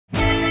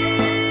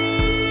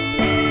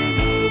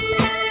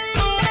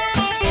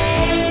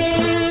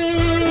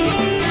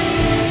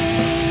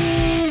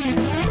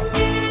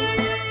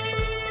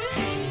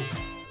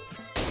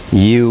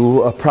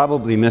You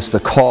probably missed the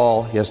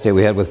call yesterday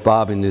we had with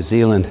Bob in New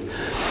Zealand.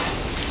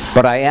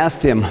 But I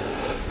asked him,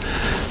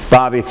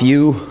 Bob, if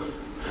you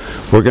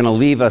were going to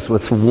leave us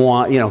with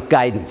one,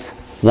 guidance,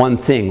 one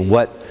thing,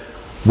 what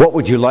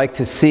would you like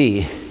to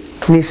see?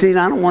 And he said,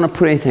 I don't want to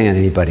put anything on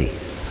anybody.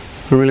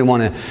 I don't really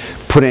want to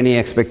put any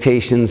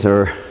expectations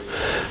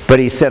but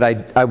he said,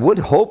 I would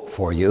hope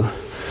for you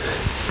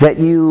that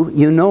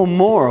you know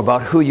more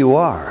about who you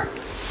are.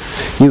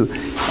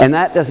 And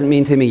that doesn't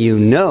mean to me you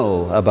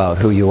know about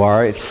who you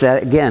are. It's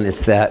that, again,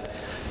 it's that,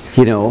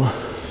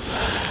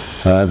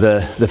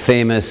 the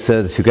famous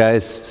the two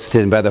guys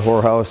sitting by the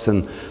whorehouse,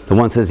 and the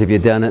one says, have you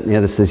done it? And the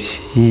other says,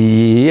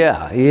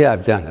 yeah,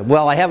 I've done it.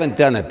 Well, I haven't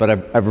done it, but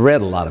I've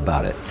read a lot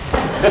about it.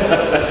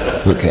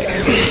 Okay.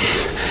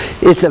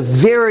 It's a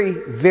very,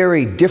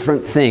 very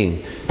different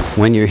thing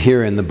when you're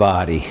here in the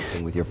body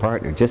with your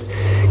partner. Just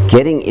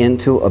getting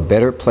into a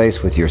better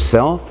place with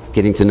yourself,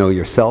 getting to know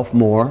yourself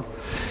more,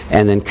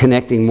 and then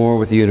connecting more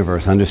with the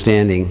universe,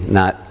 understanding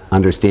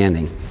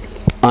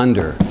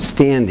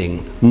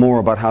more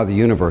about how the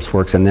universe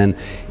works. And then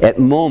at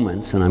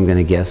moments, and I'm going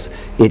to guess,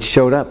 it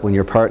showed up when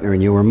your partner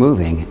and you were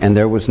moving, and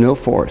there was no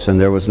force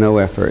and there was no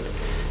effort.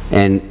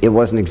 And it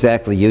wasn't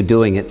exactly you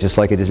doing it, just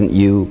like it isn't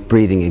you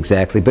breathing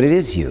exactly, but it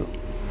is you.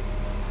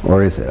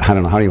 Or is it? I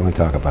don't know. How do you want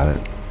to talk about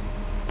it?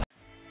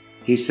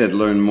 He said,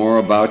 learn more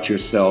about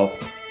yourself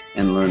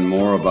and learn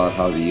more about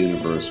how the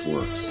universe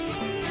works.